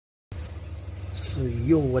So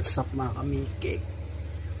yo, what's up mga kamiki?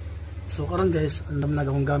 So karon guys, andam na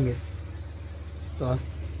akong gamit. Ito.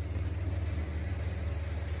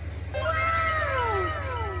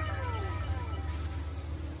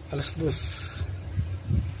 Alas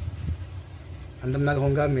 2. Andam na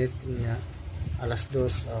akong gamit niya. Alas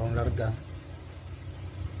 2 akong larga.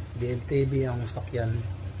 DLTV ang sakyan.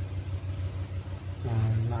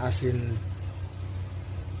 Maasin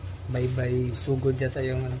bye-bye sugod yata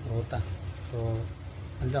yung ruta. So,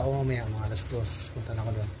 handa ako mamaya mga alas 2. Punta na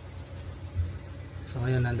ako doon. So,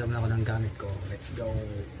 ngayon nandam na ako ng gamit ko. Let's go.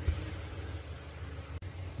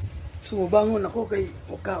 So, bangon ako kay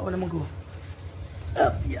mukha naman ko.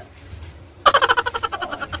 Up, yeah.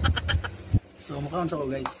 So, mukha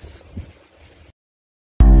ako guys.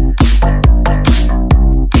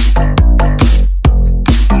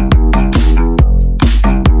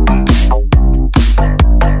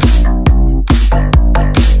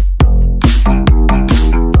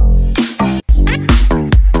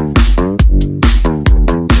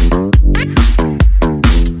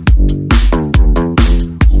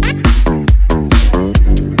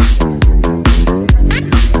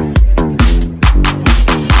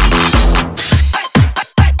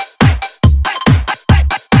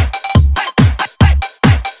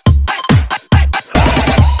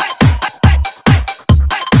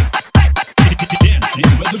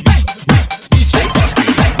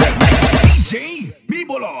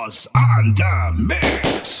 DjMibulos on the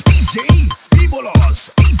mix.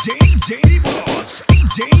 DjMibulos, DjMibulos,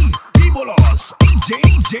 DjMibulos,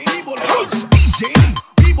 DjMibulos,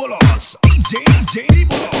 DjMibulos,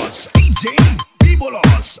 DjMibulos,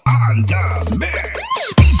 DjMibulos on the mix.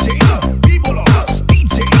 DjMibulos,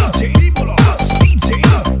 DjMibulos, DjMibulos,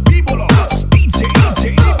 DjMibulos,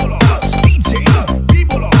 DjMibulos,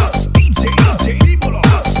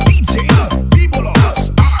 DjMibulos, DjMibulos on the mix.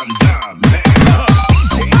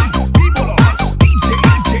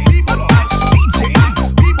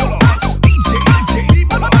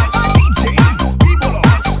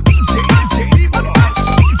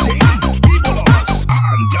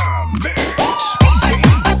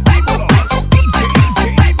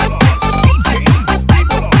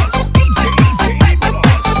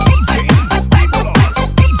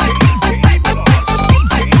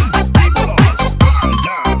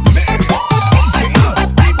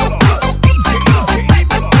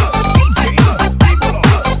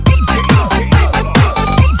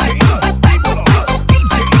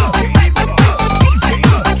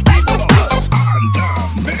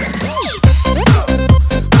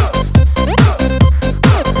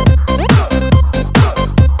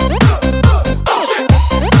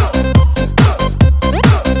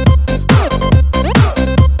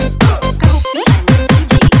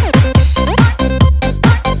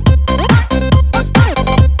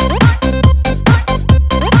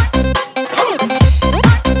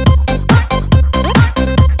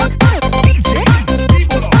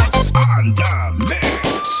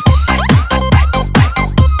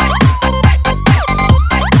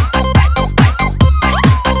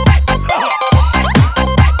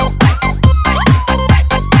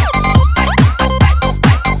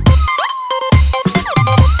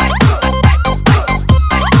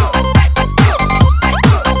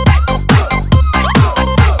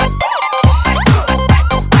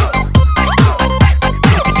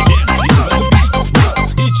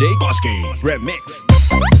 Remix.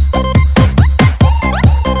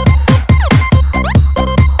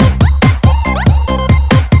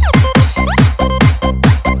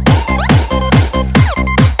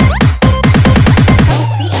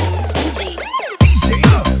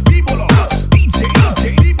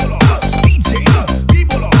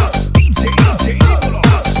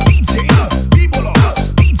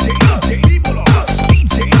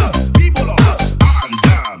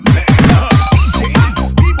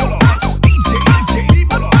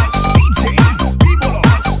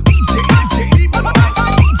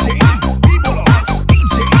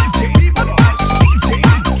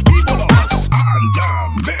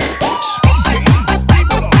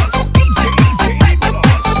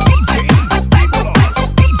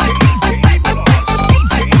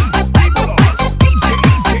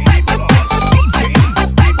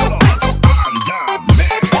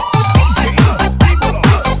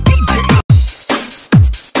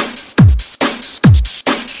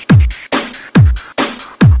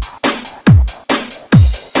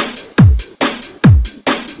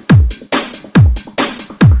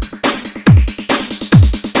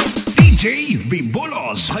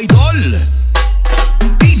 DjMibulos, idol.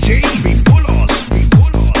 DjMibulos,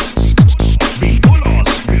 Mibulos, Mibulos,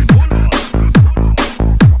 Mibulos,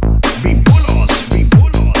 Mibulos,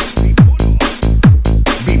 Mibulos, Mibulos.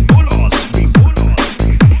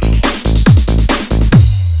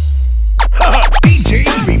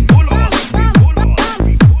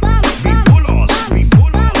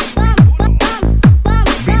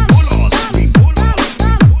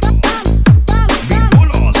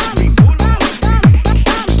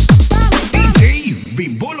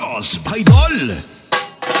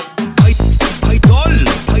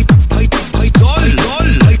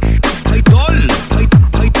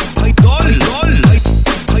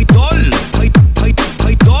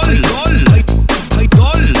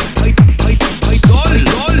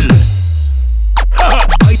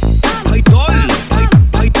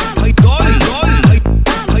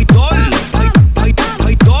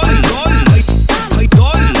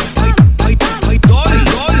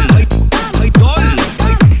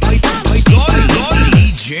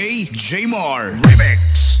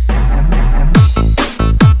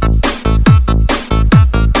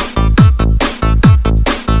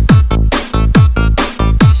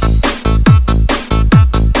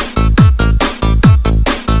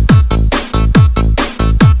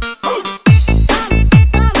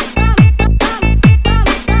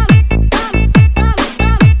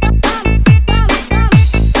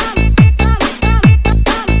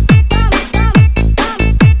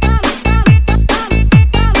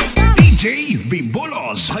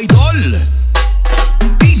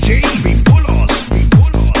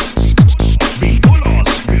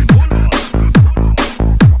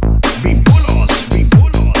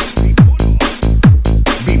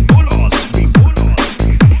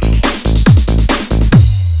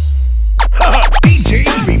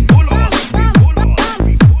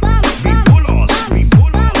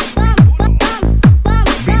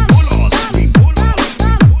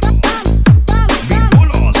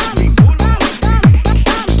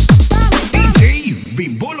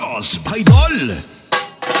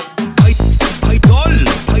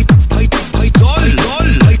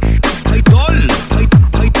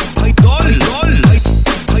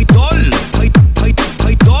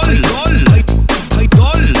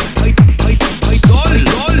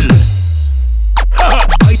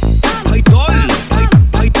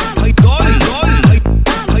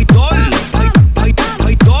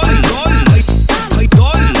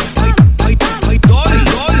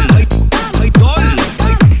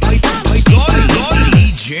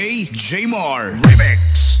 DjMar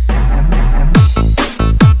Remix.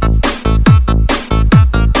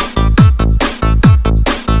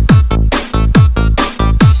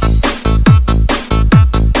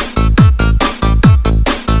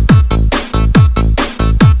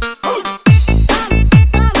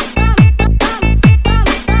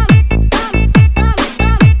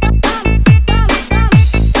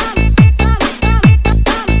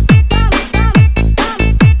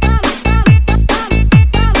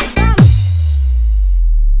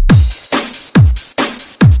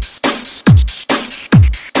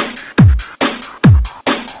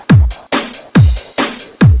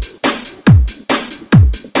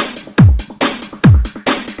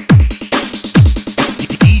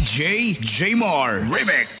 DjMar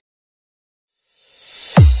Remix.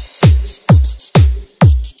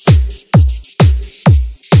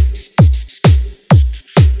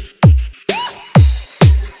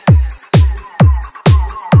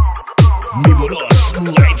 MIBULOS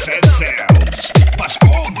Lights and Sounds.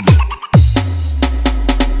 Paskog.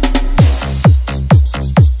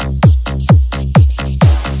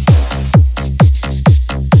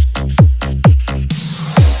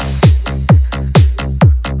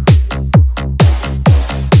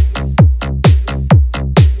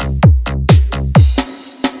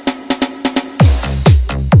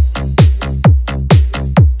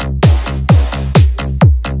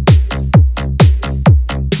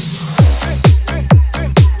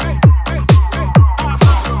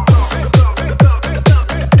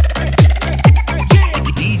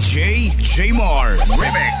 DjMar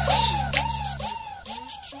Remix.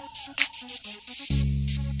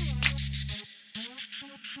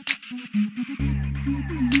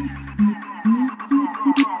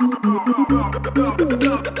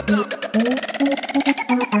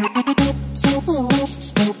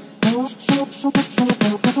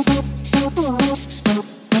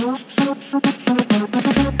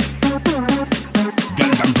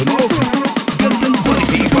 Gandang tunog, gandang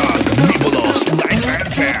kwalitibag, MIBULOS Lights and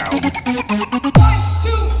Sound. 1,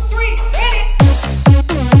 2, 3, hit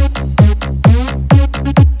it!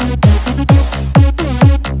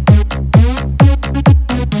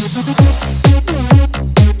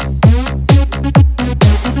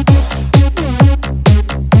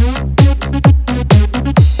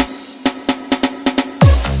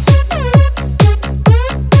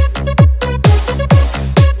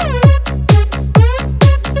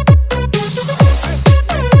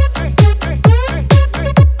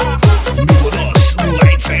 MIBULOS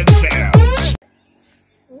Lights and Sounds.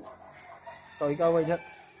 Ikaw ay dyan.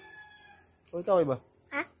 O ikaw ay ba?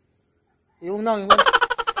 Ha? Yung nang,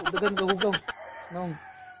 yung dagan ka hugaw. Nang.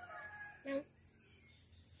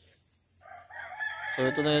 So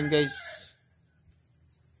ito na yan guys.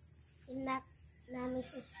 Inak namin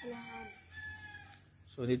sa eskwelahan.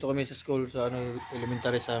 So dito kami sa school sa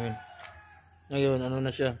elementary sa amin. Ngayon ano na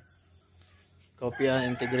siya? Kahupian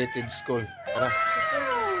Integrated School. Tara.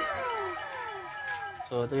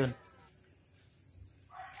 So ito yun.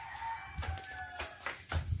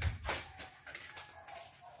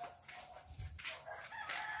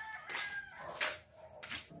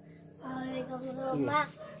 Ay, gumruma.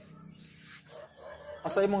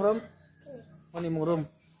 Asa imong room? Ano imong room?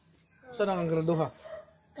 Saan ang graduha?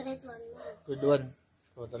 Grade 1. Grade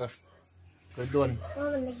 1. So tara. Grade 1.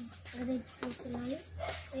 Nag-grade 2 ko lang.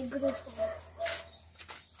 Nag-grade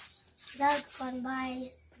 2. Dahil kung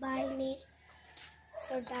by ni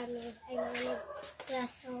Sir Dami ay mga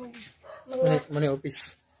klasong Mani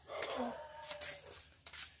office.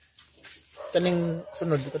 Kaning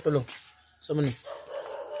sunod katulo. Sa mani.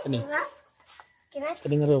 Kani. mga kinat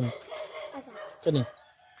Kaning room. asa Kani.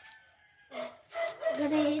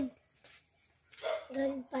 grade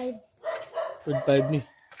 5. Grade 5 ni.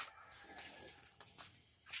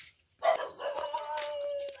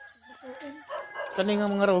 Kani nga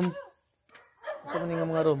mga room. Sa mani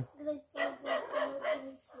nga mga room.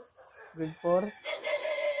 Grade 4, Grade 4.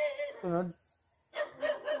 Sunod.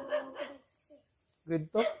 Grade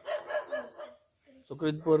 2. So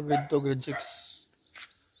grade 4, grade 2, grade 6.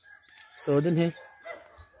 So din he.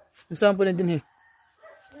 Saan po na din he?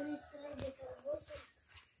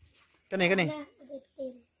 Kani. grade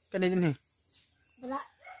 10. Kani din he. Wala.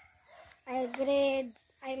 Ay, grade.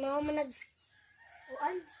 Ay, mga manag...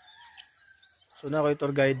 Uan. So na ako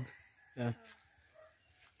tour guide. Yan.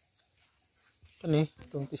 Ano eh,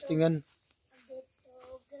 itong testingan.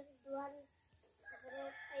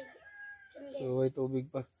 So ay tubig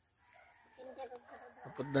pa.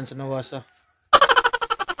 Tapos dan sa nawasa.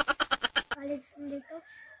 College dito,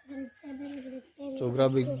 grade 7, grade 10. So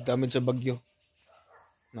grabe damage sa bagyo.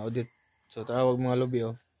 Na-audit. So tawag mga lobby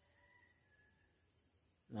oh.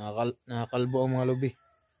 Nakakalbo ang mga lobby.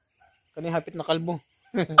 Kani hapit na kalbo.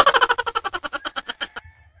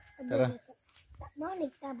 Tara.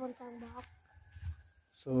 Manig tabon sa bahok.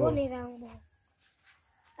 So Buni lang bahok.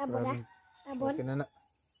 Tabon na? Tabon? okay na na.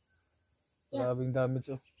 Yeah. Grabing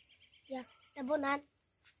damage oh. Yeah. Tabonan.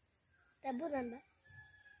 Tabonan ba?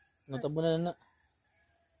 Natabunan na.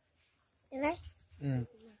 Iray?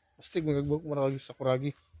 Astig magagbuk maragi sa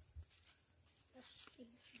kuragi.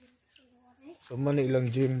 So man ilang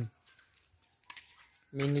gym.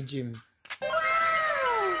 Mini gym.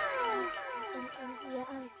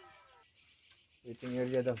 Waiting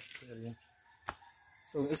area daw. Area.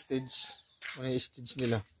 So ang stage, ano yung stage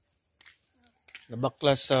nila?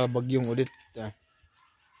 Nabaklas sa bagyong Udit.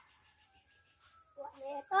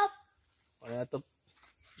 Wala top.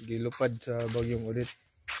 Gilupad sa bagyong Udit.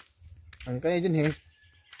 Ang kanya din eh.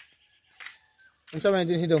 Ang sama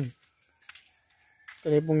din hidong.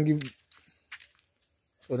 Kanya pong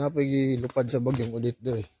so na pa gilupad sa bagyong Udit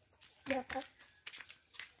doon eh. Dapat.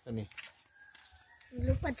 Ano eh?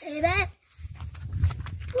 Lupad sa iret.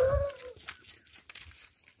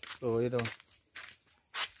 So ito.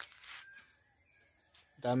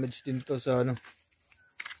 Damage din to sa ano.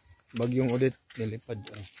 Bagyong Udit nilipad.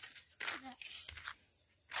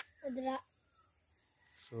 Udra.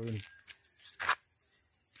 So yun.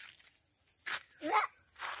 Udra.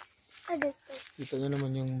 Ano ito? Kita nyo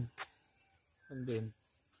naman yung andun.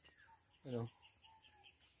 Ano?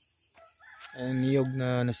 Ang niyog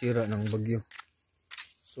na nasira ng bagyo.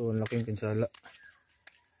 So ang laking pinsala.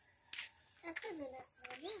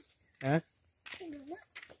 Ha?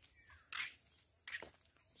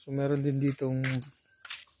 So meron din ditong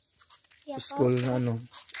school na ano.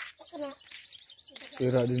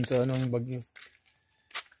 Sira din sa ano ang bagyo.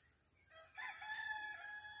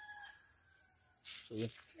 So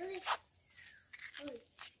yun.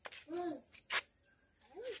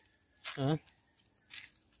 Ha?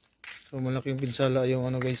 So malaking pinsala yung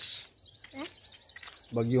ano guys.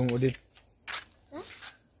 Bagyong Udit.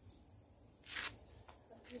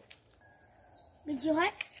 Video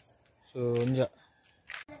hat? So nya.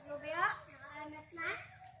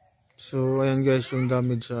 So ayan guys yung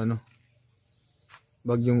damage sa ano.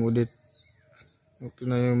 Bagyong Udit. Ito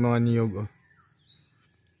na yung mga niyog oh.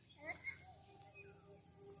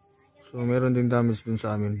 So meron din damage dun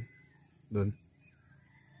sa amin. Dun.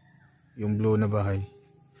 Yung blue na bahay.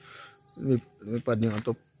 Lumipad yung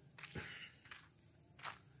atop.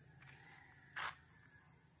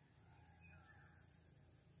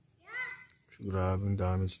 So, grabing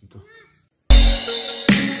damage nito.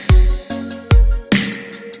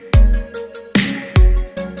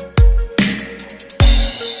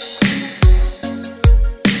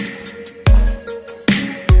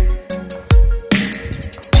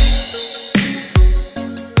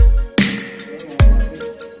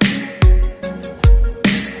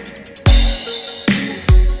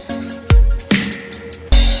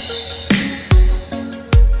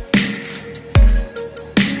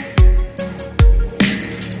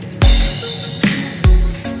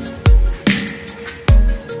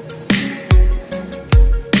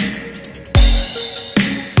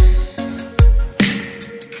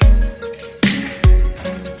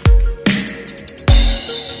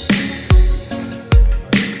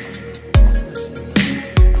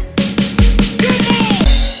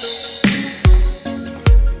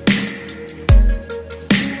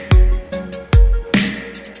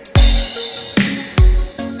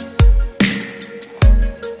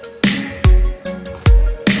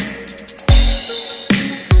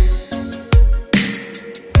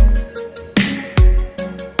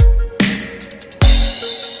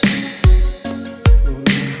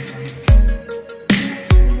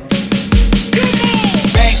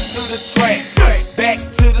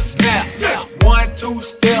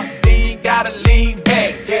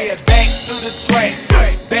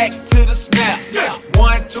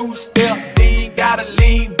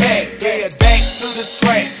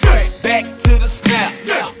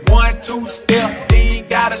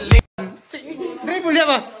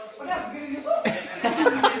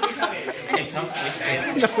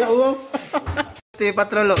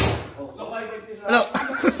 Patrolo. Halo.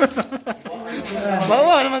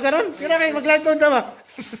 Bawa naman karon. Kira kay mag-live down ta ba?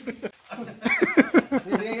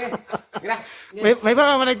 May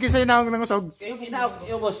ba managkin sa'yo na ng usog? Kayo kita,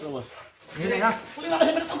 ubos. Hindi na. Huli mo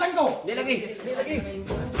kasi pinatugan ko. Hindi lagi.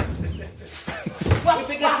 Wah,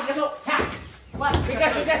 pikas. Ha. Wah,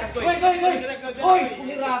 pikas. Hoy. Hoy,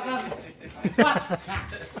 pulirakan. Wah.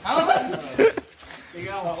 Hawa ba?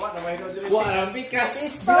 Wah, ang pikas.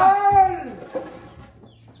 Pistol!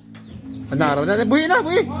 Anaro na. Buhi na.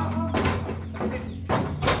 Bukas.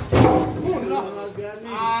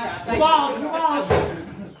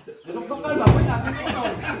 Dudok-dukal ba?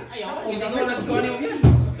 Ayaw. Hindi ko lang ko ano yan.